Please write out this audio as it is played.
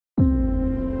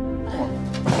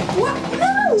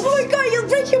Oh my God, you'll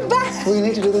break your back. Well, you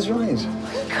need to do this right. Oh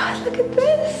my God, look at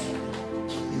this.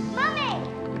 Mummy!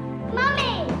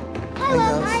 Mummy! Hi,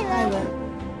 love. Hi, love.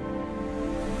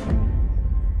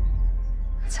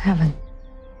 It's heaven.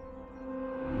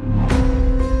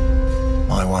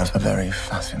 My wife's a very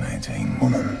fascinating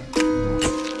woman.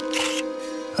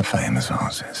 A famous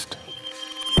artist.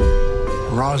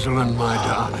 Rosalind, my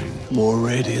darling, more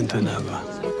radiant than ever.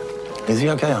 Is he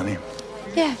okay, honey?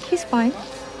 Yeah, he's fine.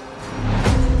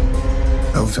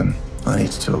 Elton, I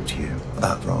need to talk to you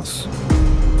about Ross.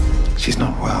 She's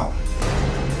not well.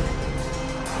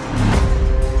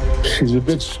 She's a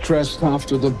bit stressed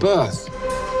after the birth.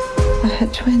 I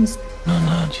had twins.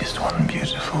 No, just one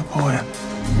beautiful boy.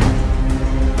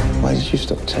 Why did you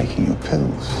stop taking your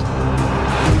pills?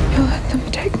 You let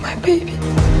them take my baby.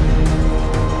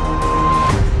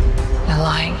 They're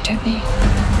lying to me.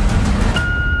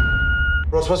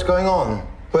 Ross, what's going on?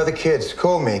 Where are the kids?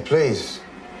 Call me, please.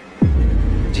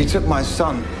 She took my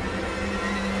son.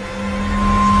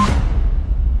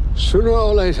 Sooner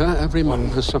or later, everyone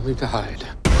has something to hide.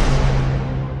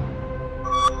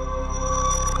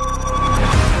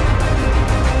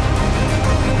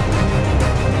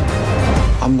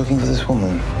 I'm looking for this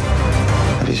woman.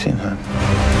 Have you seen her?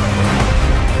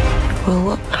 Well,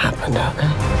 what happened,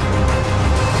 Olga?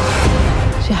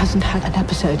 She hasn't had an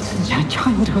episode since her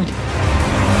childhood.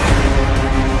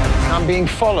 I'm being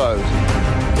followed.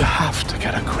 You have to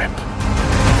get a grip.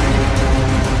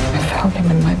 I found him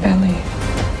in my belly,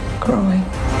 growing.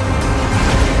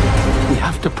 We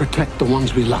have to protect the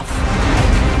ones we love.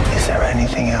 Is there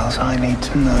anything else I need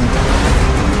to know?